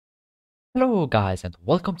Hello guys and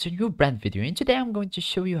welcome to a new brand video, and today I'm going to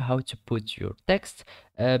show you how to put your text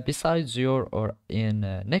besides your or in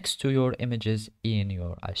next to your images in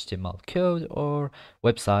your HTML code or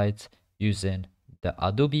website using the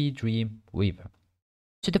Adobe Dreamweaver.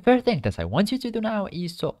 So the first thing that I want you to do now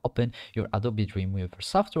is to open your Adobe Dreamweaver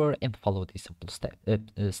software and follow these simple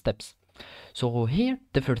steps. So here,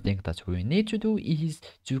 the first thing that we need to do is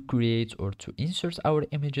to create or to insert our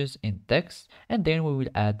images in text, and then we will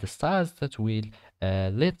add the styles that will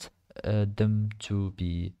let them to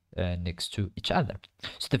be next to each other.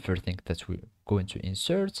 So the first thing that we're going to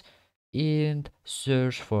insert and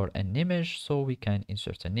search for an image, so we can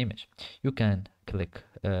insert an image. You can click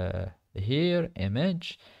here,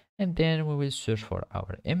 image, and then we will search for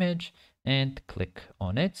our image and click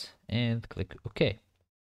on it and click OK.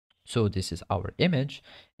 So this is our image,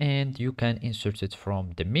 and you can insert it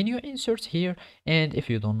from the menu insert here. And if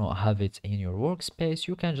you don't know have it in your workspace,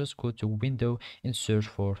 you can just go to window and search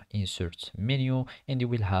for insert menu, and you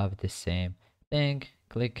will have the same thing.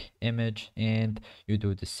 Click image and you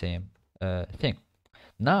do the same thing.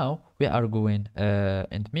 Now we are going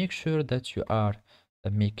and make sure that you are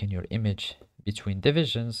making your image between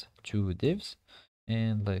divisions, two divs,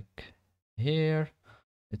 and like here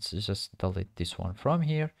let's just delete this one from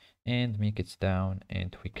here and make it down,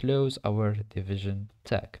 and we close our division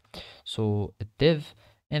tag. So a div,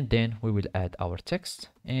 and then we will add our text,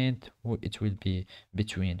 and it will be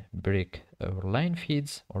between break or line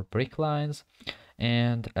feeds or break lines,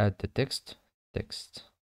 and add the text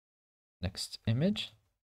next image,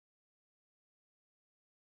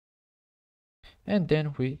 and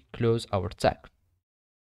then we close our tag.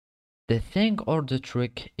 The thing or the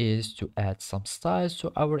trick is to add some styles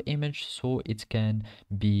to our image so it can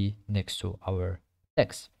be next to our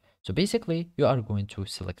text. So basically, you are going to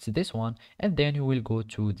select this one, and then you will go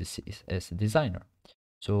to the CSS designer.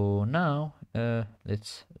 So now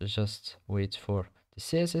let's just wait for the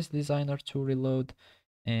CSS designer to reload,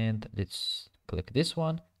 and let's click this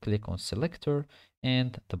one, click on selector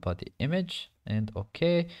and the body image, and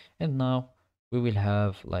okay. And now we will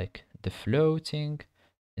have like the floating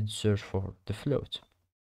and search for the float.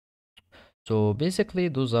 So basically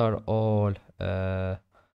those are all the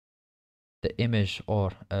image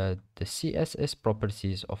or the CSS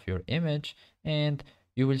properties of your image, and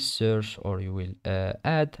you will search or you will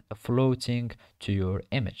add a floating to your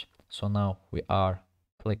image. So now we are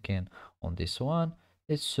clicking on this one.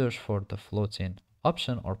 Let's search for the floating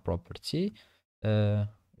option or property.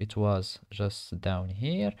 It was just down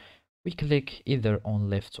here. We click either on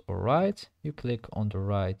left or right. You click on the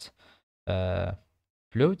right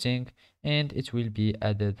floating, and it will be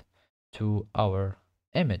added to our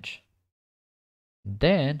image.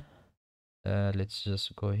 Then let's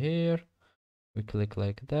just go here. We click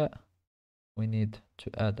like that. We need to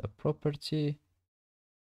add a property,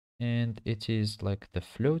 and it is like the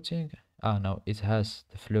floating. No, it has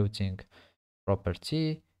the floating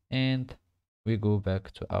property, and we go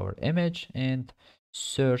back to our image and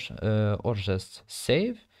search or just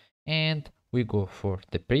save, and we go for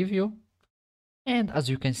the preview. And as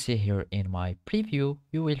you can see here in my preview,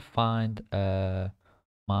 you will find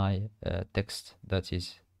my text that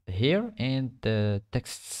is here, and the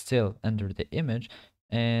text still under the image.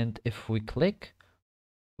 And if we click,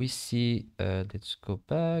 we see, let's go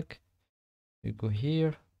back, we go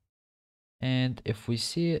here, and if we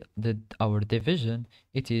see that our division,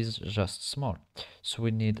 it is just small. So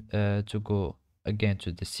we need to go again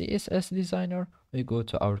to the CSS designer. We go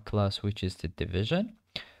to our class, which is the division.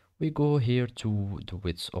 We go here to the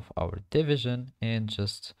width of our division and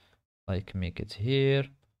just like make it here.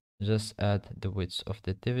 Just add the width of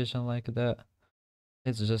the division like that.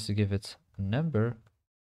 Let's just give it a number.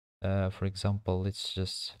 For example, let's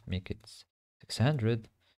just make it 600,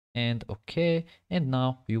 and okay. And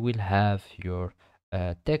now you will have your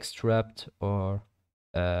text wrapped or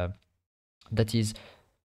that is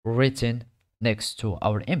written next to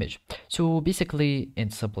our image. So basically,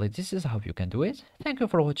 in simply, this is how you can do it. Thank you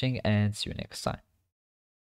for watching, and see you next time.